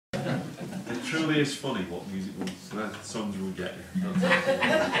It truly is funny what songs will get you.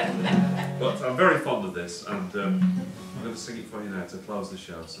 But I'm very fond of this, and I'm going to sing it for you now to close the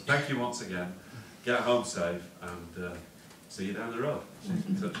show. So thank you once again. Get home safe, and see you down the road.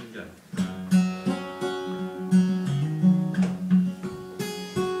 Touch again.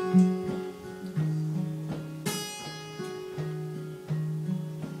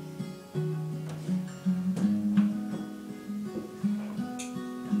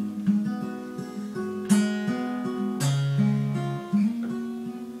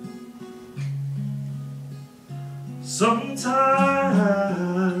 Sometimes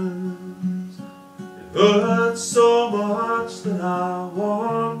it hurts so much that I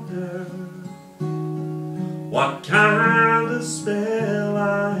wonder what kind of spell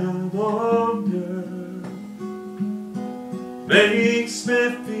I am under makes me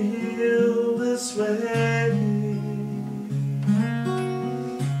feel this way.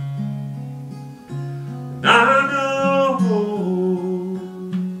 And I know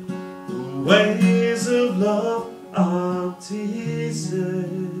the ways of love aren't easy.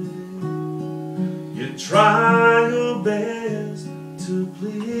 You try your best to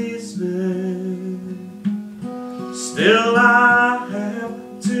please me. Still I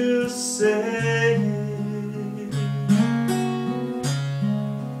have to say,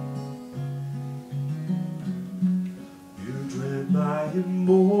 you dread my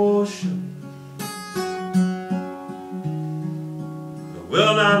emotion. I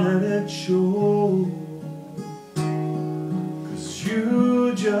will not let it show.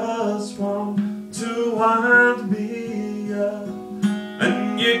 You just want to wind me up,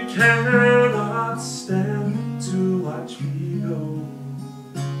 and you cannot stand to watch me go.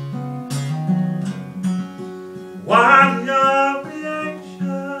 Why your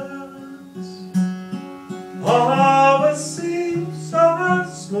reactions always seem so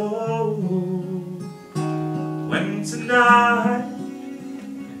slow, when tonight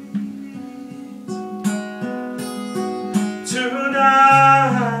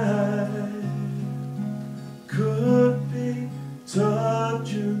could be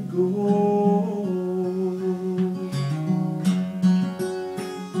touch and go.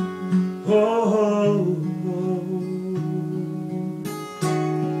 Oh, oh, oh,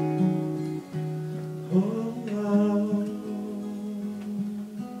 oh,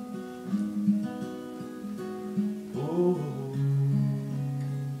 oh.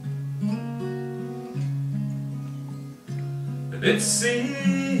 And it seems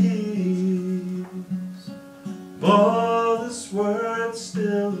mother's words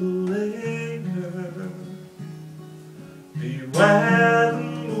still linger. Beware the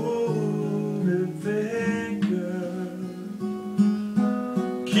moving finger.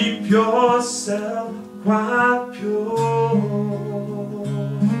 Keep yourself quite pure.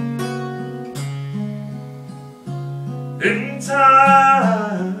 In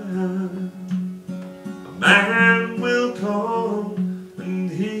time, a man will come and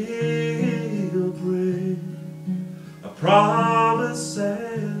he'll bring a promise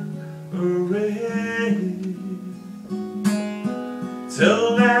and a ring.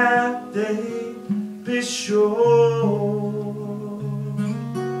 Till that day, be sure,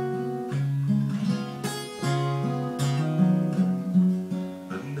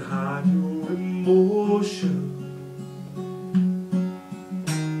 and hide your emotion.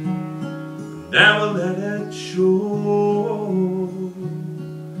 Never let it show,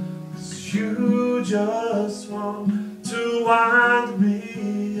 'cause you just want to wind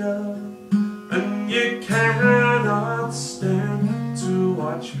me up, and you cannot stand to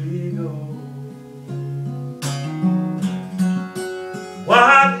watch me go.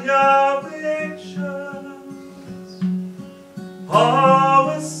 Why your reactions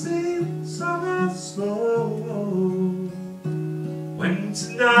always seem so slow, when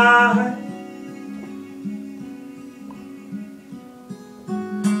tonight,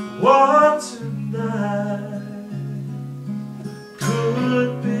 what tonight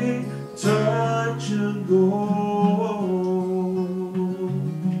could be touch and go.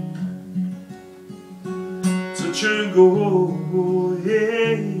 Touch and go,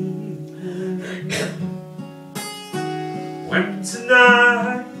 yeah. When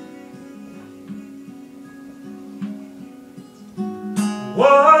tonight,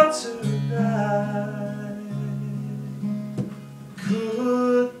 what tonight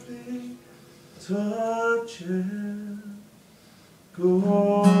could be touch and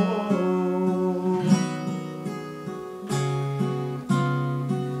go.